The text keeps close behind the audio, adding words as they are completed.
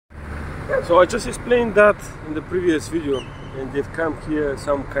So I just explained that in the previous video, and they've come here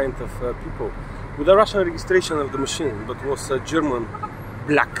some kind of people with a Russian registration of the machine, but was a German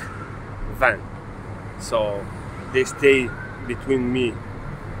black van. So they stay between me,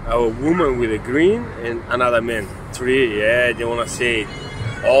 a woman with a green, and another man. Three, yeah, they wanna say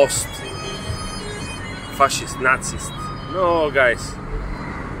Ost, fascist, Nazist. No, guys.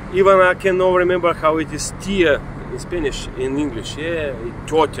 Even I cannot remember how it is tia in Spanish, in English. Yeah,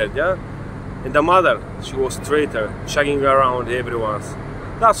 totya, yeah. And the mother, she was traitor, shagging around everyone's.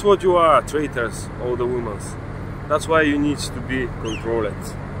 That's what you are, traitors, all the women. That's why you need to be controlled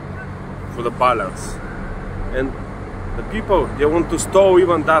for the balance. And the people, they want to stole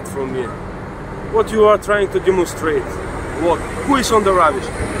even that from me. What you are trying to demonstrate? What? Who is on the rubbish?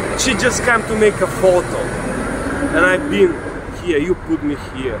 She just came to make a photo. And I've been here, you put me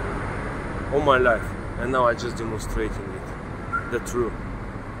here all my life. And now I just demonstrating it. The truth.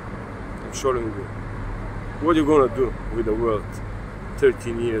 I'm showing you. What are you gonna do with the world?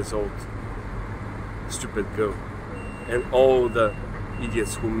 13 years old. Stupid girl. And all the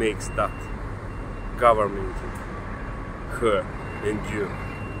idiots who makes that government. Her and you.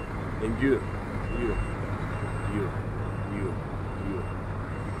 And you.